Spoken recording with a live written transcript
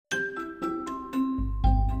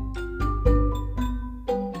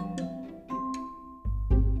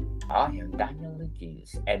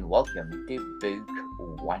cookies, and welcome to Book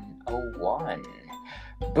 101.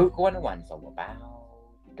 Book 101 is all about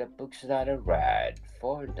the books that I read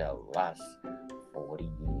for the last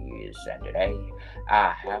 40 years. And today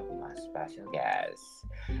I have my special guest.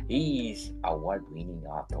 He's award winning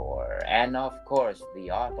author, and of course,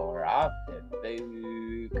 the author of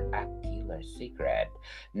the book A Killer Secret,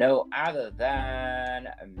 no other than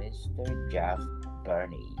Mr. Jeff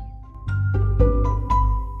Berney.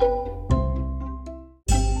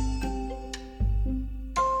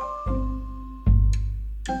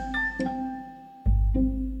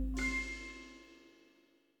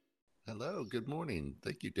 Hello, good morning.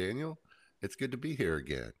 Thank you, Daniel. It's good to be here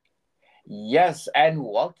again. Yes, and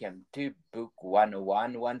welcome to Book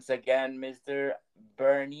 101 once again, Mr.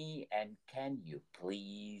 Berney. And can you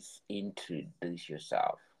please introduce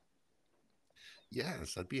yourself?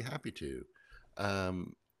 Yes, I'd be happy to.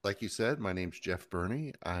 Like you said, my name's Jeff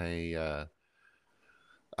Berney. I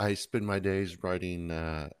spend my days writing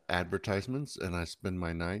advertisements, and I spend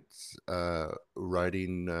my nights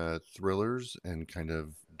writing thrillers and kind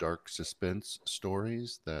of dark suspense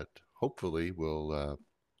stories that hopefully will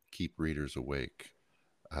keep readers awake.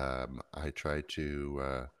 I try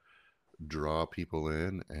to draw people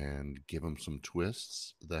in and give them some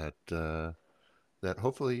twists that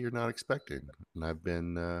hopefully you're not expecting. And I've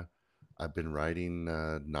been writing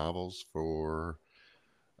novels for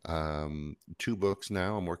two books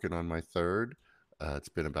now. I'm working on my third. It's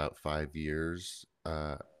been about 5 years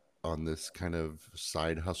on this kind of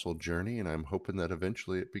side hustle journey, and I'm hoping that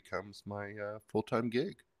eventually it becomes my full time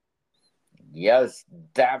gig. Yes,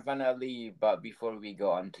 definitely. But before we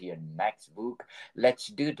go on to your next book, let's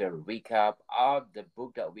do the recap of the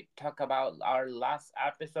book that we talked about our last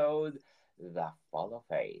episode, The Fall of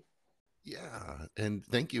Faith. Yeah, and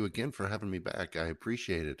thank you again for having me back. I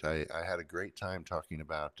appreciate it. I had a great time talking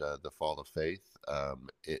about The Fall of Faith.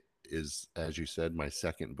 It is, as you said, my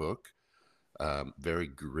second book. Very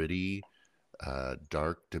gritty,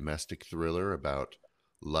 dark domestic thriller about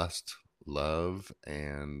lust, love,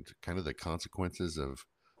 and kind of the consequences of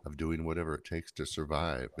doing whatever it takes to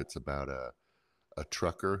survive. It's about a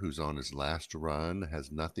trucker who's on his last run,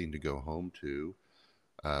 has nothing to go home to,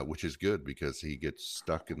 which is good because he gets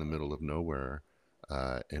stuck in the middle of nowhere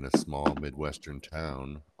in a small Midwestern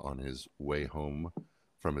town on his way home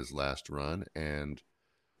from his last run and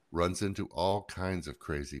runs into all kinds of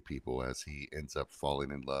crazy people as he ends up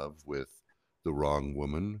falling in love with the wrong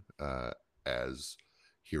woman, as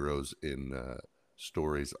heroes in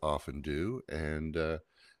stories often do. And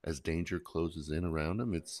as danger closes in around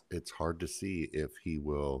him, it's hard to see if he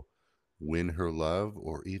will win her love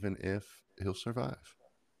or even if he'll survive.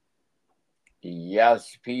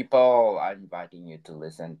 Yes, people, I'm inviting you to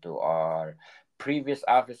listen to our previous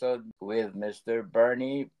episode with Mr.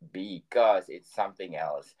 Berney because it's something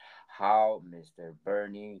else. How Mr.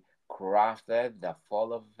 Berney crafted the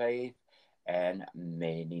Fall of Faith and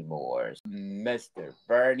many more. Mr.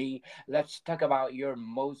 Berney, let's talk about your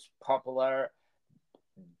most popular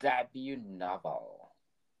debut novel,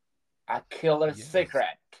 A Killer Yes.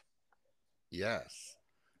 Secret. Yes.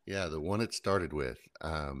 Yeah, the one it started with.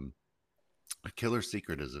 A Killer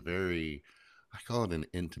Secret is I call it an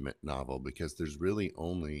intimate novel because there's really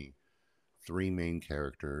only three main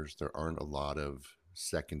characters. There aren't a lot of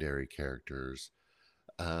secondary characters.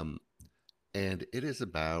 Um, and it is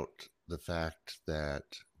about the fact that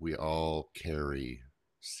we all carry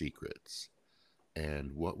secrets.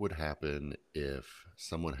 And what would happen if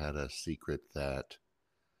someone had a secret that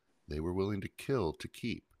they were willing to kill to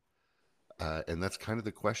keep? And that's kind of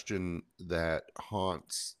the question that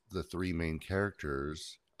haunts the three main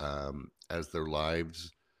characters as their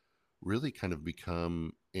lives really kind of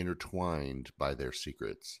become intertwined by their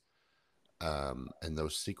secrets. And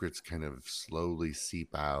those secrets kind of slowly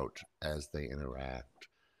seep out as they interact.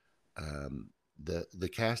 The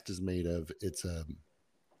cast is made of it's a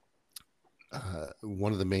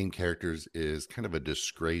one of the main characters is kind of a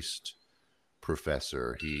disgraced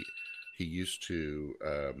professor. He used to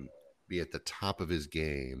be at the top of his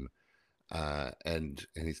game, and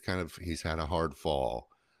he's had a hard fall.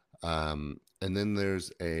 And then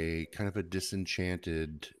there's a kind of a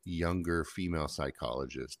disenchanted younger female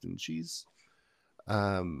psychologist, and she's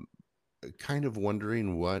um, kind of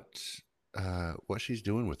wondering what she's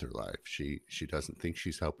doing with her life. She doesn't think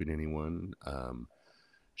she's helping anyone.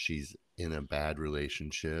 She's in a bad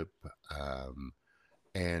relationship, um,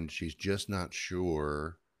 and she's just not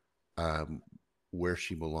sure um, where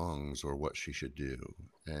she belongs or what she should do.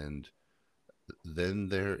 And then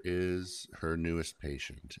there is her newest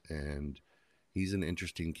patient, and he's an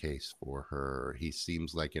interesting case for her. He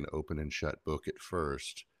seems like an open and shut book at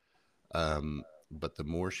first, but the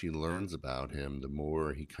more she learns about him, the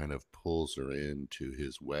more he kind of pulls her into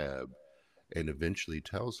his web and eventually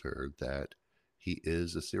tells her that he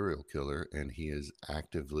is a serial killer and he is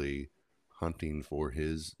actively hunting for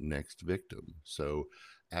his next victim. So,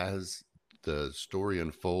 as the story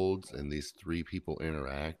unfolds and these three people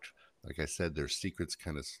interact, like I said, their secrets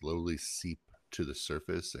kind of slowly seep to the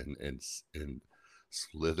surface and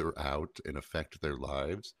slither out and affect their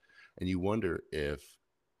lives. And you wonder if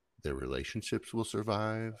their relationships will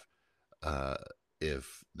survive, uh,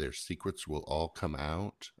 if their secrets will all come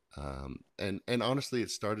out. And honestly, it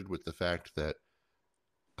started with the fact that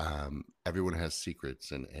everyone has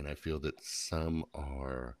secrets, and I feel that some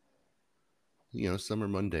are, some are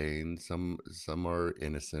mundane, some are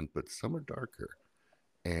innocent, but some are darker,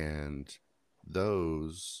 and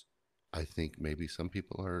those, I think maybe some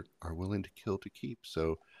people are willing to kill to keep.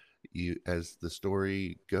 So you, as the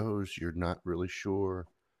story goes, you're not really sure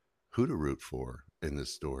who to root for in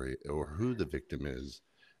this story or who the victim is.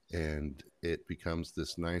 And it becomes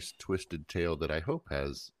this nice twisted tale that I hope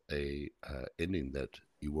has a ending that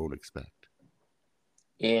you won't expect.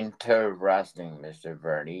 Interesting, Mr.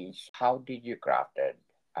 Berney. How did you craft it?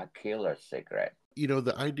 A killer secret.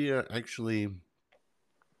 The idea actually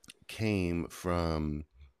came from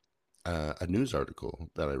a news article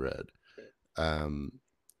that I read. Um,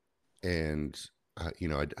 and,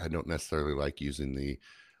 I don't necessarily like using the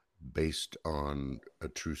based on a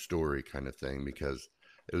true story kind of thing because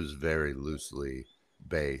it was very loosely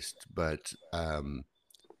based. But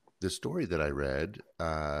the story that I read,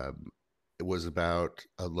 it was about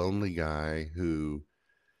a lonely guy who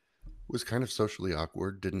was kind of socially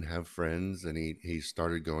awkward, didn't have friends, and he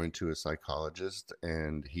started going to a psychologist,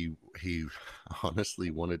 and he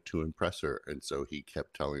honestly wanted to impress her, and so he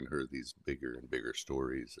kept telling her these bigger and bigger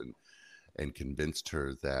stories, and convinced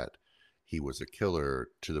her that he was a killer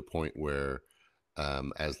to the point where,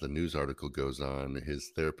 as the news article goes on,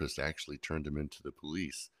 his therapist actually turned him into the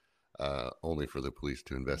police, only for the police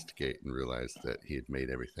to investigate and realize that he had made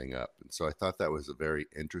everything up. And so I thought that was a very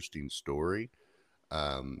interesting story.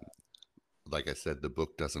 Um, like I said, the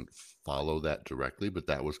book doesn't follow that directly, but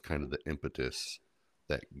that was kind of the impetus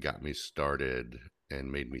that got me started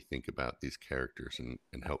and made me think about these characters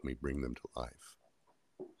and helped me bring them to life.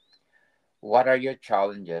 What are your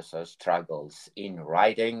challenges or struggles in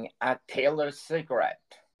writing a killer secret?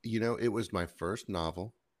 It was my first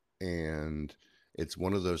novel, and it's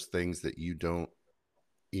one of those things that you don't,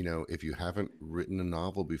 if you haven't written a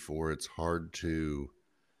novel before, it's hard to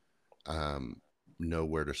um, know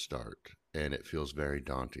where to start, and it feels very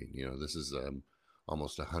daunting. This is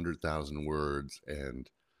almost 100,000 words and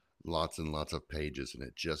lots of pages, and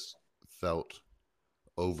it just felt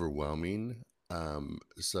overwhelming.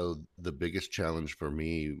 So the biggest challenge for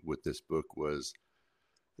me with this book was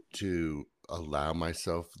to allow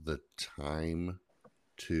myself the time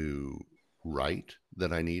to write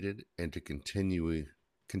that I needed and to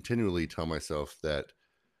continually tell myself that,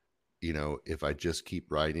 if I just keep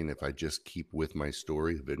writing, if I just keep with my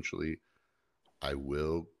story, eventually I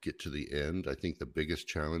will get to the end. I think the biggest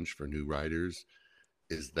challenge for new writers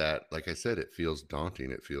is that, like I said, it feels daunting.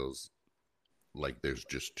 It feels like there's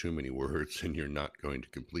just too many words and you're not going to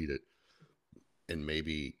complete it. And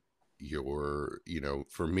maybe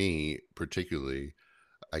for me particularly,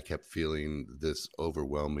 I kept feeling this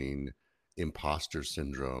overwhelming imposter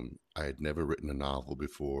syndrome. I had never written a novel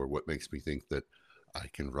before. What makes me think that I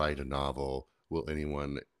can write a novel? Will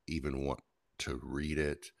anyone even want to read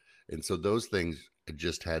it? And so those things, I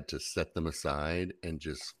just had to set them aside and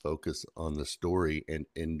just focus on the story and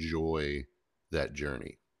enjoy that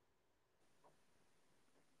journey.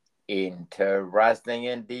 Interesting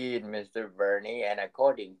indeed, Mr. Berney. And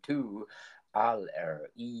according to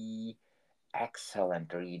LRE,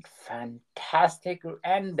 excellent read, fantastic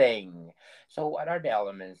ending. So, what are the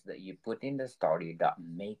elements that you put in the story that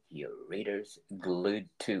make your readers glued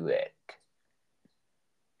to it?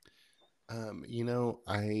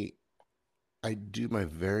 I do my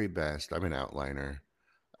very best. I'm an outliner.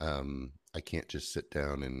 I can't just sit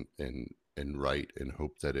down and write and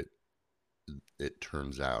hope that it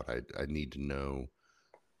turns out. I need to know,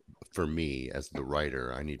 for me as the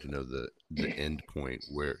writer, I need to know the end point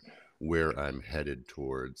where I'm headed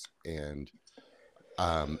towards, and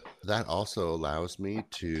that also allows me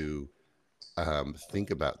to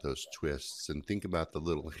think about those twists and think about the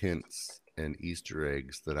little hints and Easter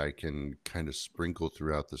eggs that I can kind of sprinkle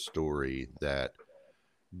throughout the story that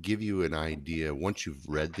give you an idea. Once you've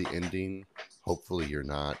read the ending, hopefully you're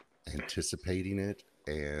not anticipating it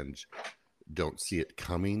and don't see it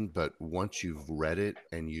coming. But once you've read it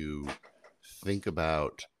and you think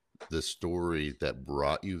about the story that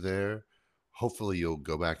brought you there, hopefully you'll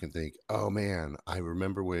go back and think, oh man, I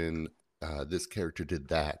remember when this character did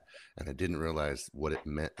that, and I didn't realize what it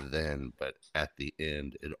meant then, but at the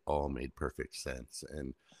end, it all made perfect sense.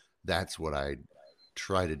 And that's what I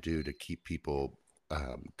try to do to keep people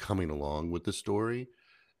coming along with the story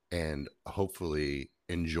and hopefully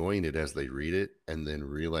enjoying it as they read it, and then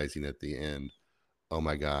realizing at the end, oh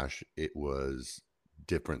my gosh, it was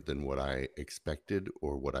different than what I expected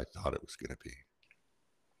or what I thought it was going to be.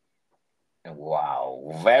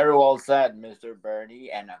 Wow, very well said, Mr. Berney.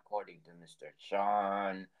 And according to Mr.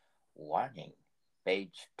 John, warning,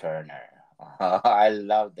 page turner. I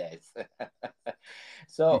love this.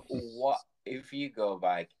 So, what if you go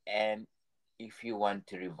back and if you want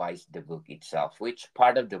to revise the book itself, which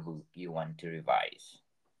part of the book you want to revise?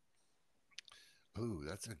 Oh,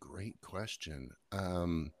 that's a great question.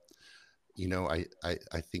 I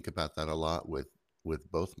think about that a lot with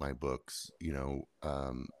both my books.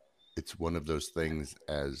 It's one of those things,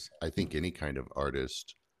 as I think any kind of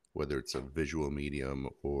artist, whether it's a visual medium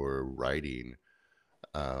or writing,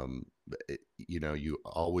 you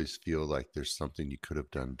always feel like there's something you could have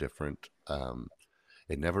done different.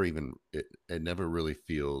 It never really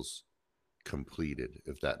feels completed,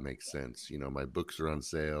 if that makes sense. My books are on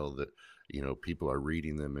sale, that people are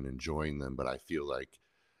reading them and enjoying them, but I feel like,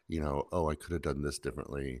 oh, I could have done this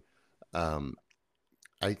differently. um,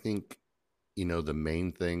 I think, the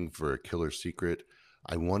main thing for A Killer Secret,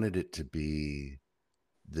 I wanted it to be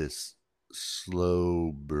this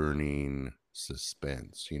slow burning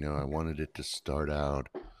suspense. I wanted it to start out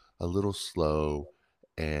a little slow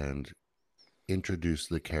and introduce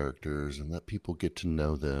the characters and let people get to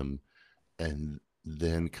know them, and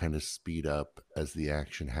then kind of speed up as the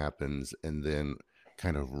action happens, and then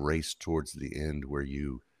kind of race towards the end where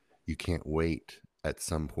you can't wait at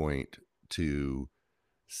some point to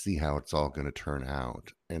see how it's all going to turn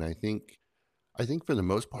out. And I think for the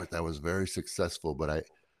most part that was very successful, but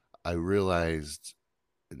I realized,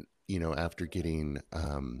 after getting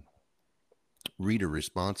reader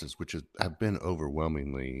responses, which have been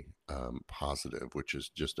overwhelmingly positive, which is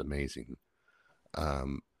just amazing.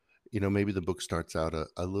 um, maybe the book starts out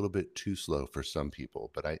a little bit too slow for some people,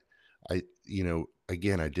 but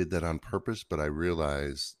again, I did that on purpose, but I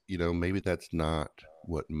realize, maybe that's not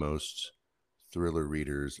what most thriller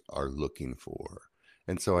readers are looking for.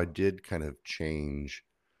 And so I did kind of change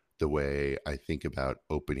the way I think about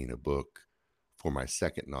opening a book for my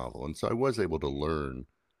second novel. And so I was able to learn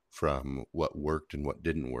from what worked and what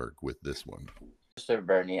didn't work with this one. Mr.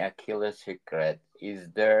 Berney, Achilles' Secret, is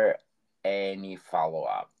there any follow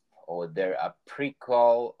up? Or there a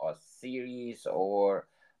prequel or series or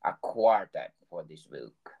a quartet for this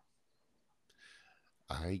book?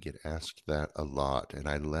 I get asked that a lot, and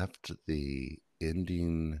I left the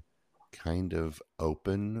ending kind of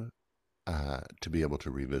open to be able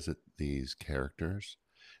to revisit these characters.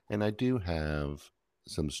 And I do have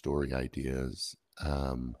some story ideas.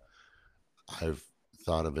 I've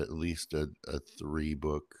thought of at least a 3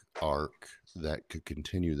 book arc that could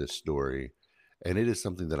continue this story. And it is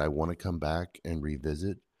something that I want to come back and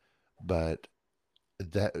revisit. But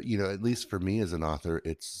that, at least for me as an author,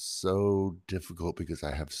 it's so difficult because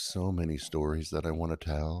I have so many stories that I want to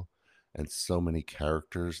tell and so many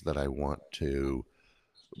characters that I want to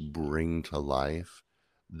bring to life,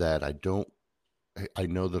 that I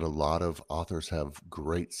know that a lot of authors have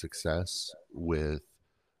great success with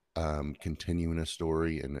continuing a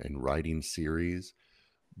story and writing series,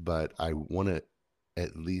 but I want to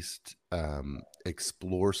at least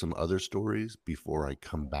explore some other stories before I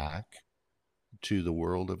come back to the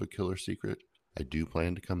world of A Killer Secret. I do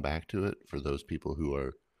plan to come back to it for those people who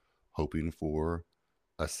are hoping for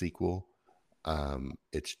a sequel.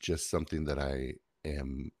 It's just something that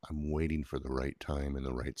I'm waiting for the right time and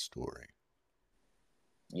the right story.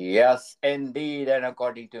 Yes, indeed. And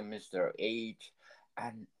according to Mr. H,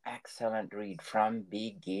 an excellent read from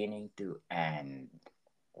beginning to end.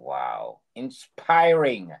 Wow.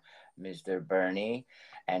 Inspiring, Mr. Berney.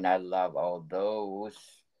 And I love all those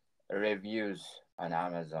reviews on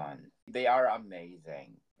Amazon. They are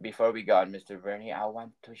amazing. Before we go on, Mr. Berney, I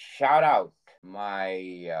want to shout out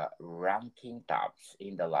my ranking tops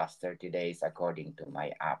in the last 30 days according to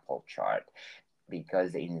my Apple chart,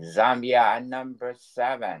 because in Zambia at number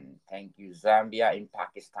 7, thank you Zambia. In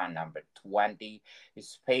Pakistan number 20,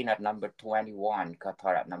 Spain at number 21,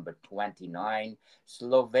 Qatar at number 29,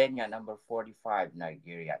 Slovenia number 45,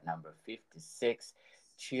 Nigeria at number 56,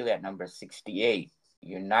 Chile at number 68,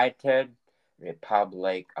 United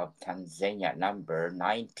Republic of Tanzania number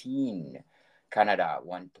 19, Canada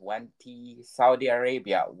 120, Saudi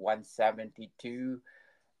Arabia 172,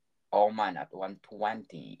 Oman at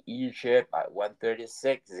 120, Egypt at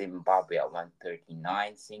 136, Zimbabwe at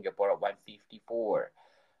 139, Singapore at 154,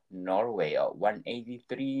 Norway at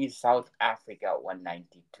 183, South Africa at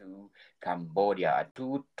 192, Cambodia at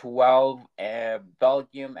 212,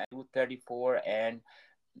 Belgium at 234, and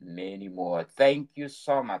many more. Thank you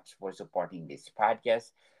so much for supporting this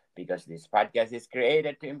podcast because this podcast is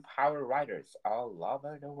created to empower writers all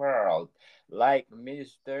over the world, like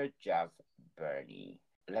Mr. Jeff Berney.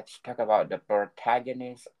 Let's talk about the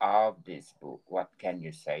protagonist of this book. What can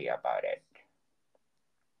you say about it?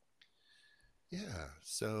 Yeah.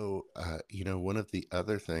 So, one of the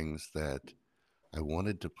other things that I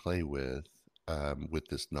wanted to play with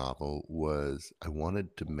this novel was I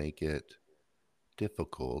wanted to make it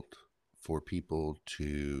difficult for people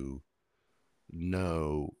to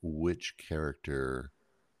know which character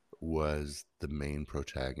was the main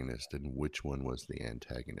protagonist and which one was the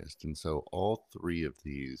antagonist. And so all three of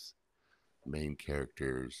these main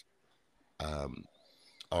characters um,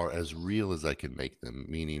 are as real as I can make them,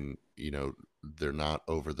 meaning, they're not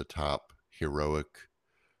over the top heroic,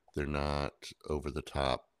 they're not over the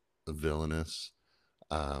top villainous.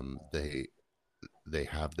 They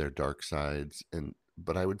have their dark sides, and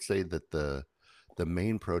but I would say that the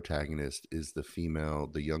main protagonist is the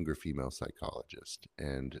younger female psychologist,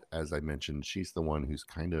 and as I mentioned, she's the one who's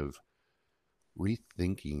kind of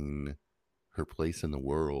rethinking her place in the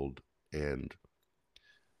world, and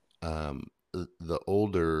the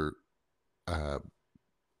older uh,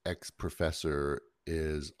 ex professor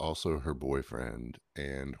is also her boyfriend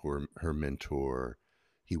and her mentor.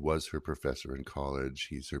 He was her professor in college.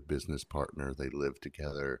 He's her business partner. They live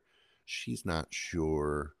together. She's not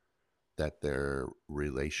sure that their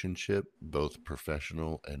relationship, both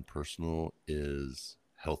professional and personal, is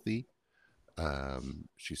healthy.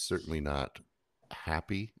 She's certainly not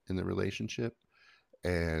happy in the relationship.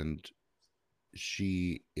 And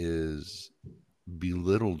she is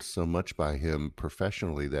belittled so much by him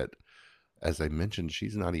professionally that, as I mentioned,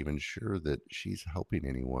 she's not even sure that she's helping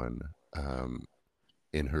anyone um,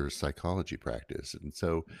 in her psychology practice. And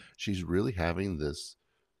so she's really having this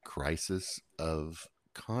crisis of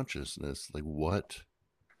consciousness, like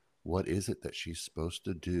what is it that she's supposed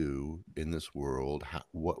to do in this world?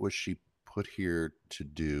 What was she put here to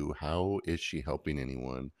do? How is she helping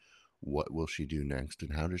anyone? What will she do next?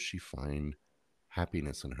 And how does she find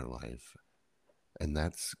happiness in her life? And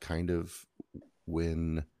that's kind of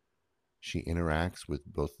when she interacts with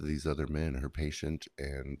both of these other men, her patient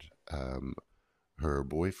and her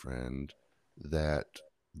boyfriend, that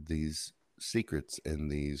these secrets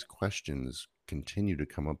and these questions continue to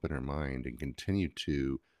come up in her mind and continue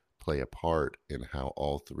to play a part in how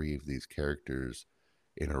all three of these characters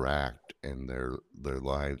interact and their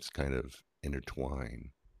lives kind of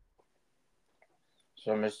intertwine.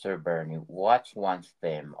 So, Mr. Burney, what's one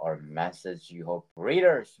theme or message you hope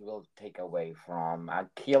readers will take away from A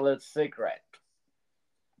Killer's Secret?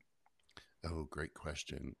 Oh, great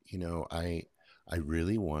question. I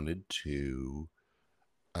really wanted to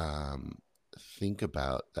um, think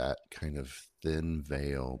about that kind of thin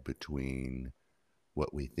veil between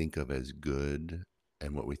what we think of as good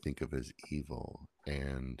and what we think of as evil,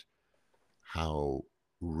 and how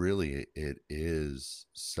really it is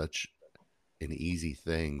such an easy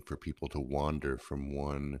thing for people to wander from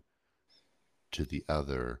one to the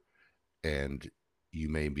other. And you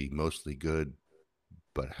may be mostly good,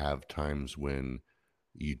 but have times when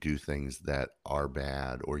you do things that are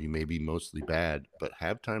bad, or you may be mostly bad, but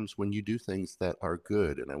have times when you do things that are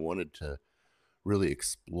good. And I wanted to really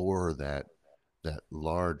explore that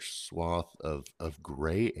large swath of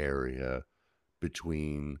gray area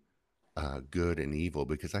between good and evil,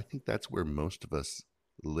 because I think that's where most of us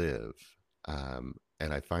live.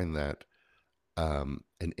 And I find that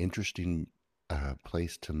an interesting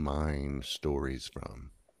place to mine stories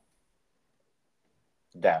from.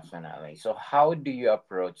 Definitely. So, how do you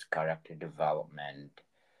approach character development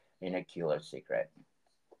in A Killer's Secret?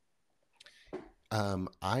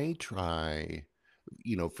 I try,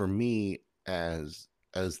 for me as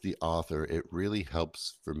the author, it really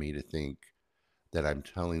helps for me to think that I'm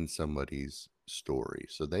telling somebody's story.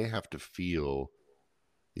 So these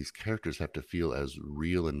characters have to feel as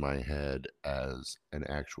real in my head as an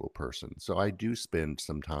actual person. So I do spend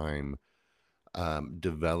some time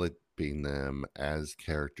developing them as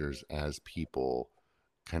characters, as people,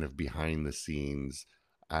 kind of behind the scenes.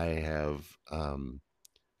 I have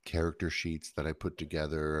character sheets that I put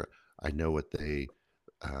together. I know what they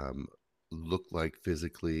um, look like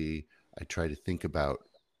physically. I try to think about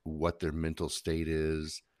what their mental state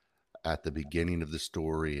is at the beginning of the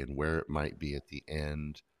story and where it might be at the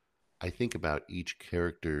end. I think about each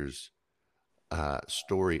character's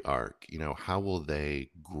story arc. You know, how will they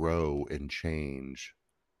grow and change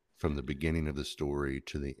from the beginning of the story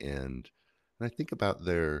to the end? And I think about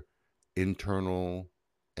their internal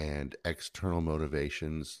and external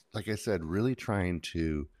motivations. Like I said, really trying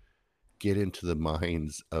to get into the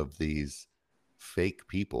minds of these fake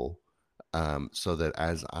people, so that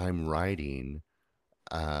as I'm writing,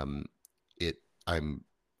 um, it I'm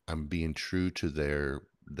I'm being true to their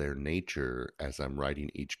nature as I'm writing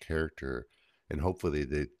each character, and hopefully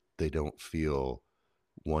they don't feel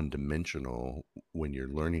one dimensional when you're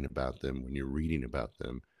learning about them, when you're reading about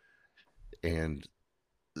them. And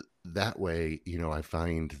that way, you know, I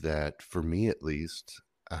find that for me at least,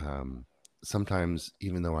 sometimes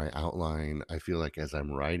even though I outline, I feel like as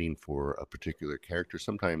I'm writing for a particular character,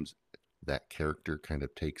 sometimes that character kind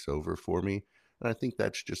of takes over for me. And I think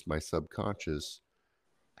that's just my subconscious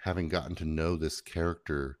having gotten to know this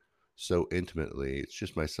character so intimately. It's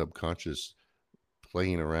just my subconscious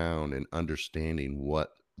playing around and understanding what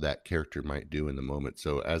that character might do in the moment.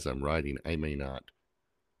 So as I'm writing, I may not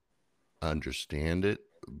understand it,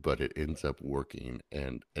 but it ends up working.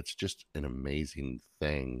 And it's just an amazing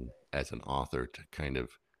thing as an author to kind of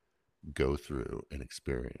go through and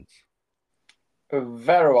experience.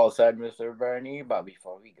 Very well said, Mr. Berney. But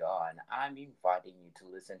before we go on, I'm inviting you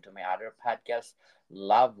to listen to my other podcast,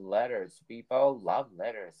 Love Letters. People, Love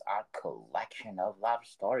Letters are a collection of love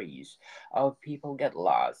stories. How people get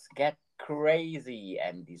lost, get crazy,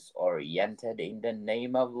 and disoriented in the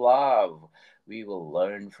name of love. We will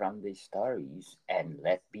learn from these stories and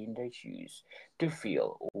let be in their shoes to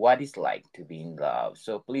feel what it's like to be in love.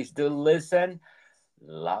 So please do listen.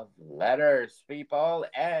 Love Letters, people,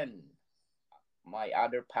 and my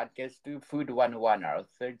other podcast too, Food 101, our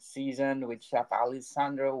third season with Chef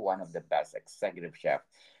Alessandro, one of the best executive chef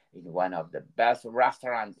in one of the best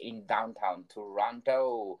restaurants in downtown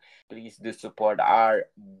Toronto. Please do support our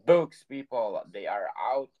books, people. They are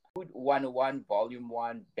out. Food 101 Volume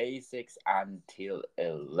 1 Basics until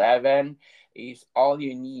 11 is all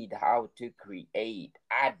you need how to create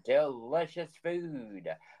a delicious food.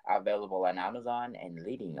 Available on Amazon and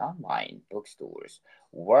leading online bookstores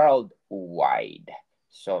worldwide.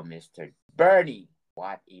 So, Mr. Berney,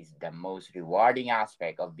 what is the most rewarding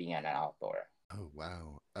aspect of being an author? Oh,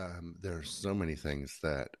 wow. There are so many things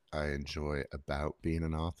that I enjoy about being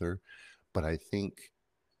an author, but I think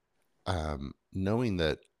knowing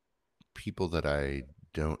that people that I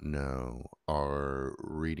don't know are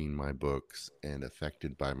reading my books and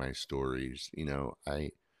affected by my stories, you know,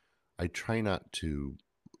 I try not to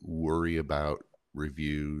worry about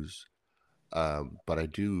reviews, but I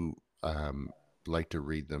do like to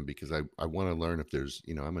read them because I want to learn if there's,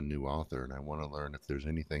 you know, I'm a new author and I want to learn if there's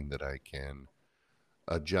anything that I can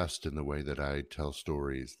adjust in the way that I tell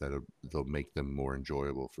stories that they'll make them more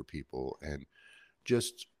enjoyable for people. And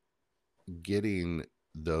just getting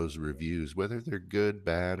those reviews, whether they're good,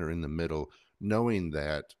 bad, or in the middle, knowing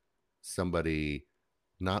that somebody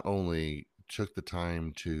not only took the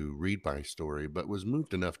time to read my story, but was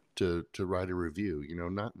moved enough to write a review. You know,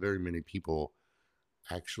 not very many people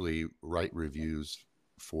actually write reviews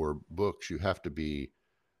for books. You have to be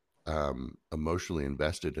emotionally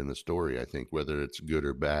invested in the story. I think whether it's good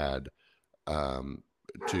or bad, um,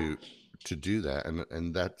 to to do that,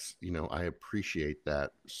 and that's, you know, I appreciate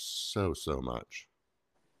that so much.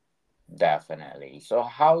 Definitely. So,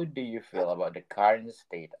 how do you feel about the current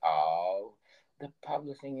state of the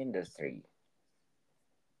publishing industry?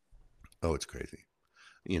 Oh, it's crazy.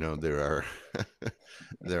 You know, there are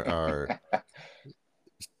there are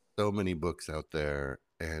so many books out there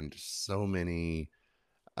and so many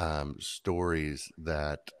stories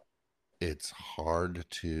that it's hard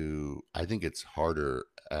to, I think it's harder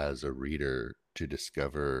as a reader to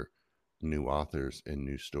discover new authors and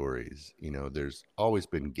new stories. You know, there's always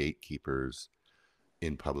been gatekeepers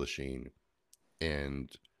in publishing,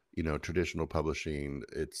 and you know, traditional publishing,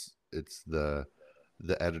 it's the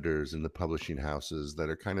editors and the publishing houses that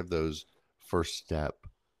are kind of those first step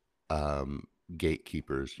um,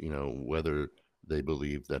 gatekeepers, you know, whether they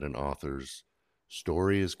believe that an author's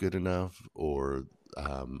story is good enough or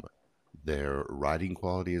um, their writing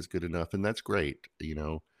quality is good enough. And that's great, you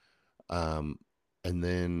know. Um, and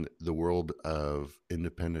then the world of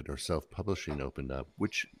independent or self publishing opened up,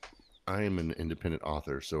 which I am an independent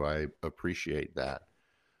author, so I appreciate that.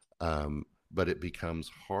 But it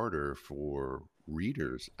becomes harder for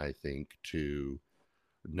readers, I think, to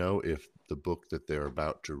know if the book that they're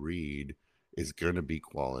about to read is going to be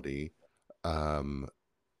quality. Um,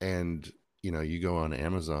 and you know, you go on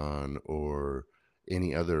Amazon or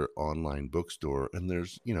any other online bookstore, and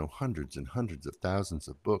there's, hundreds and hundreds of thousands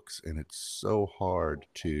of books, and it's so hard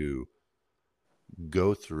to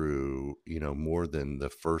go through, more than the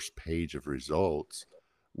first page of results,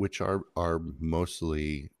 which are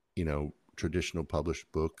mostly, traditional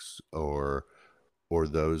published books, or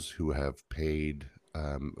those who have paid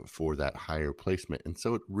for that higher placement. And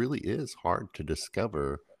so it really is hard to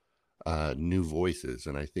discover new voices.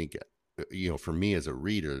 And I think, for me as a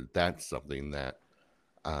reader, that's something that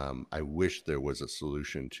I wish there was a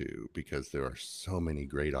solution to, because there are so many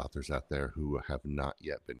great authors out there who have not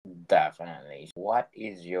yet been. Definitely. What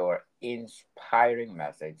is your inspiring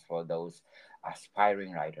message for those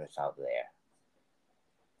aspiring writers out there?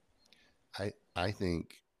 I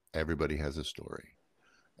think everybody has a story.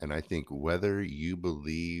 And I think whether you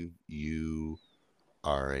believe you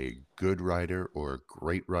are a good writer or a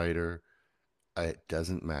great writer, it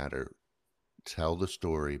doesn't matter. Tell the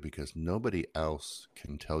story, because nobody else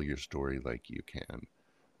can tell your story like you can.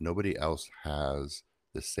 Nobody else has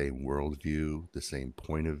the same worldview, the same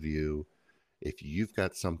point of view. If you've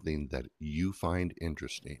got something that you find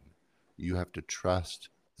interesting, you have to trust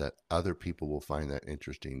that other people will find that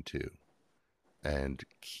interesting too, and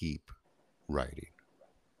keep writing.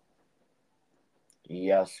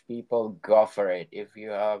 Yes, people, go for it. If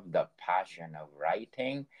you have the passion of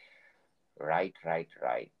writing, write, write,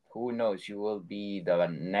 write. Who knows, you will be the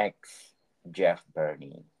next Jeff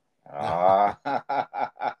Berney. Ah.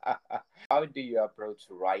 How do you approach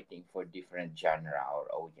writing for different genre or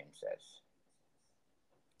audiences?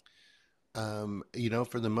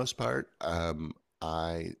 For the most part,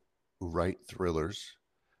 I write thrillers,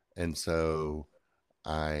 and so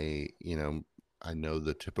I know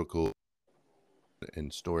the typical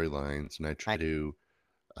and storylines, and I try to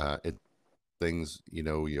it things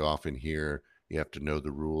you often hear. You have to know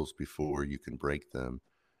the rules before you can break them,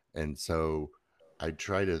 and so I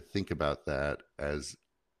try to think about that as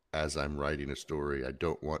I'm writing a story. I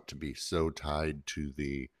don't want to be so tied to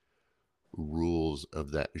the rules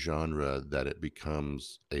of that genre that it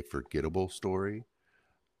becomes a forgettable story.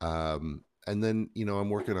 And then, I'm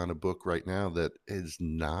working on a book right now that is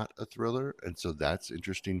not a thriller. And so that's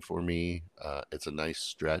interesting for me. It's a nice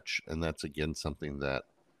stretch. And that's, again, something that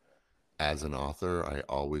as an author, I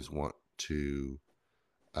always want to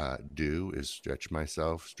do, is stretch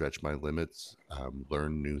myself, stretch my limits,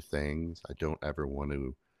 learn new things. I don't ever want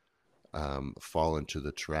to fall into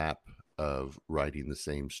the trap of writing the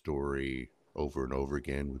same story over and over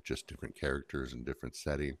again with just different characters and different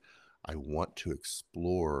setting. I want to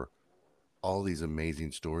explore all these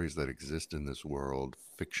amazing stories that exist in this world,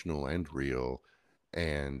 fictional and real,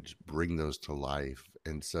 and bring those to life.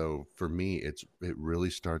 And so for me, it really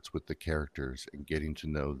starts with the characters and getting to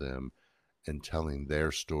know them and telling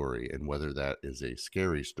their story, and whether that is a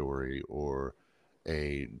scary story or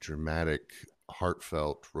a dramatic,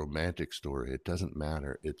 heartfelt, romantic story, it doesn't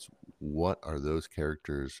matter. It's what are those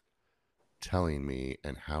characters telling me,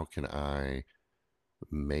 and how can I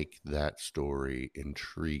make that story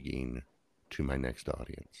intriguing to my next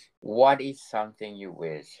audience? What is something you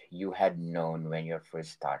wish you had known when you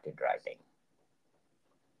first started writing?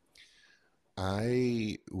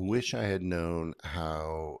 I wish I had known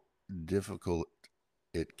how difficult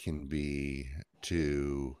it can be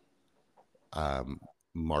to um,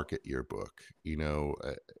 market your book.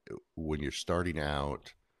 When you're starting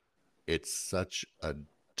out, it's such a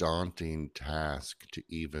daunting task to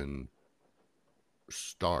even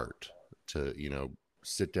start, to,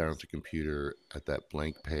 sit down at the computer at that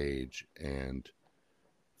blank page and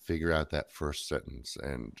figure out that first sentence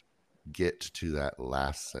and get to that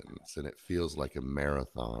last sentence. And it feels like a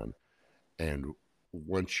marathon. And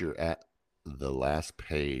once you're at the last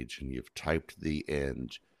page and you've typed the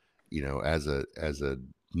end, as a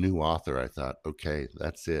new author, I thought, okay,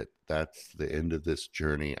 that's it. That's the end of this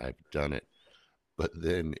journey. I've done it. But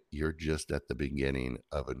then you're just at the beginning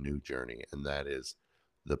of a new journey, and that is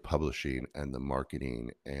the publishing and the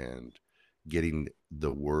marketing and getting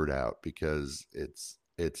the word out, because it's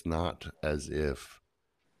not as if,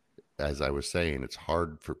 as I was saying, it's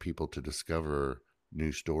hard for people to discover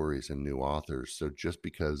new stories and new authors. So just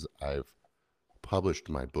because I've published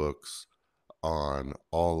my books on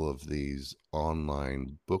all of these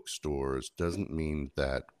online bookstores doesn't mean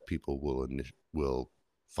that people will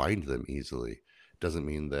find them easily. Doesn't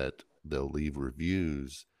mean that they'll leave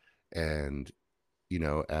reviews. And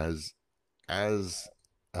as as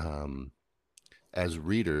um, as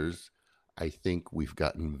readers, I think we've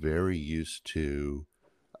gotten very used to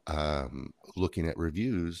looking at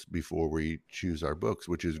reviews before we choose our books,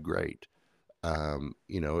 which is great.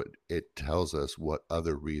 It tells us what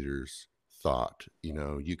other readers thought.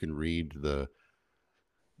 You can read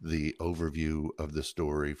the overview of the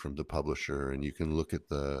story from the publisher, and you can look at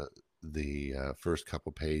the first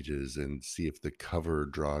couple pages and see if the cover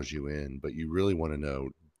draws you in. But you really want to know,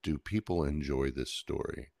 do people enjoy this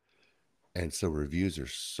story? And so reviews are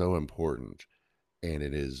so important, and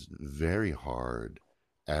it is very hard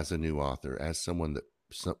as a new author, as someone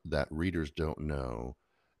that readers don't know,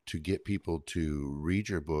 to get people to read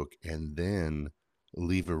your book and then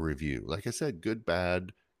leave a review. Like I said, good,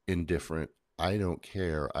 bad, indifferent, I don't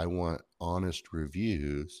care. I want honest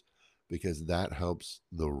reviews because that helps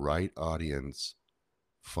the right audience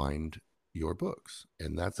find your books.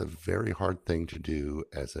 And that's a very hard thing to do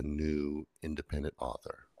as a new independent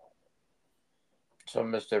author. So,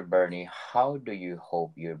 Mr. Berney, how do you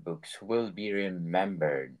hope your books will be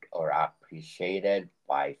remembered or appreciated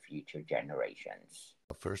by future generations?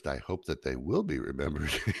 First, I hope that they will be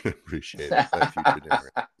remembered and appreciated by future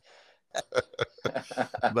generations.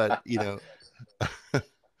 But,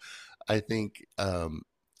 I think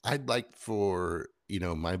I'd like for,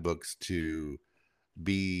 my books to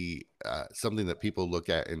be something that people look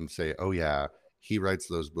at and say, oh, yeah, he writes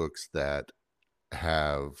those books that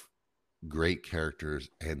have great characters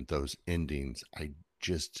and those endings. I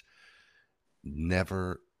just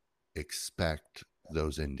never expect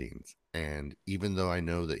those endings. And even though I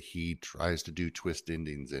know that he tries to do twist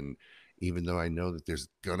endings, and even though I know that there's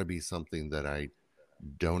going to be something that I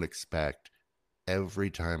don't expect,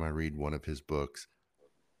 every time I read one of his books,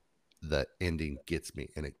 the ending gets me,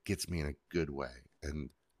 and it gets me in a good way. And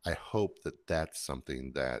I hope that that's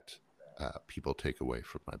something that people take away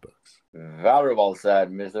from my books. Very well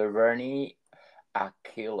said, Mr. Berney. A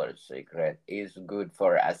killer's secret is good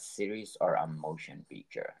for a series or a motion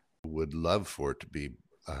picture. Would love for it to be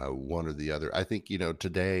one or the other. I think,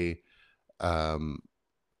 today, um,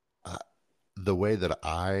 uh, the way that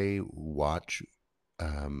I watch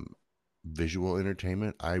um, visual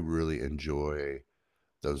entertainment, I really enjoy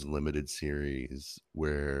those limited series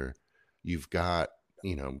where you've got,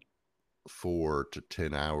 you know, 4 to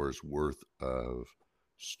 10 hours worth of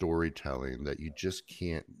storytelling that you just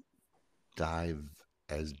can't dive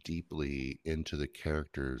as deeply into the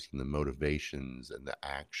characters and the motivations and the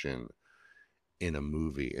action in a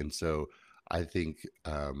movie. And so I think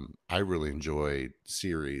I really enjoy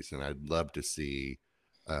series, and I'd love to see,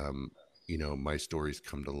 um, my stories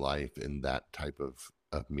come to life in that type of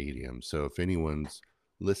medium. So if anyone's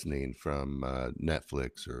listening from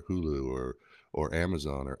Netflix or Hulu or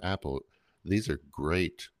Amazon or Apple, these are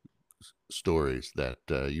great stories that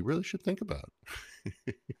you really should think about.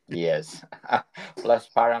 Yes, plus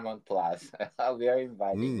Paramount Plus. We are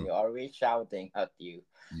inviting Mm, you. Are we shouting at you?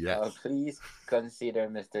 yes. Please consider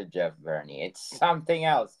Mr. Jeff Berney. It's something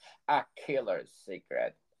else. A killer's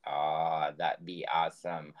secret. Ah, that'd be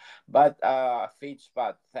awesome. But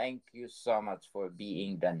Fitchpot, thank you so much for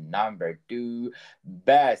being the number two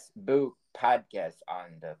best book podcast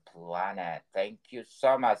on the planet. Thank you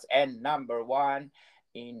so much. And number one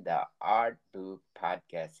in the art book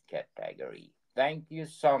podcast category. Thank you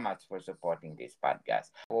so much for supporting this podcast.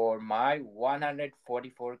 For my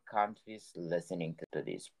 144 countries listening to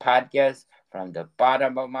this podcast from the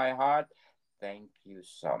bottom of my heart, thank you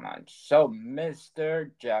so much. So,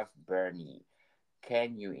 Mr. Jeff Berney,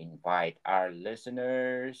 can you invite our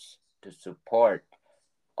listeners to support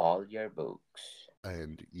all your books?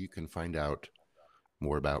 And you can find out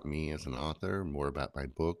more about me as an author, more about my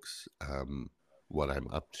books, what I'm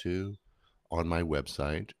up to on my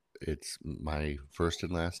website. It's my first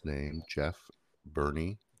and last name,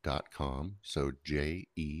 jeffberney.com. So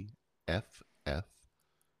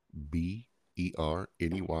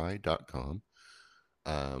JEFFBERNEY.com.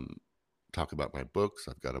 Um, talk about my books.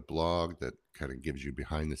 I've got a blog that kind of gives you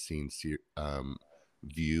behind the scenes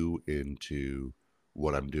view into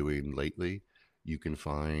what I'm doing lately. You can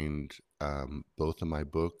find both of my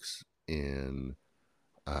books in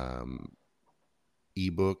um,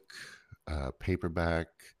 ebook, paperback,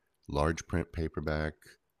 large print paperback,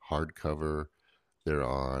 hardcover. They're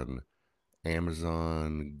on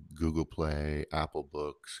Amazon, Google Play, Apple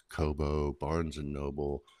Books, Kobo, Barnes and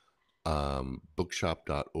Noble,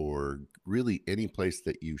 bookshop.org. Really, any place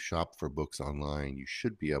that you shop for books online, you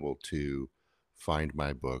should be able to find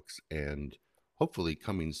my books. And hopefully,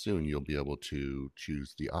 coming soon, you'll be able to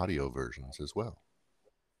choose the audio versions as well.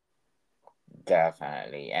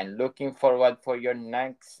 Definitely. And looking forward for your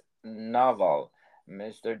next novel,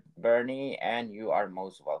 Mr. Berney, and you are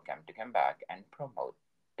most welcome to come back and promote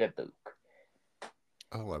the book.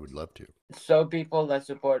 Oh, I would love to. So, people, let's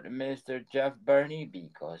support Mr. Jeff Berney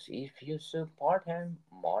because if you support him,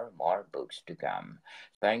 more books to come.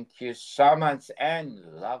 Thank you so much and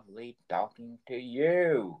lovely talking to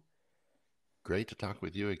you. Great to talk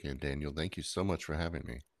with you again, Daniel. Thank you so much for having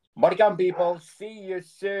me. More to come, people. See you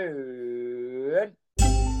soon.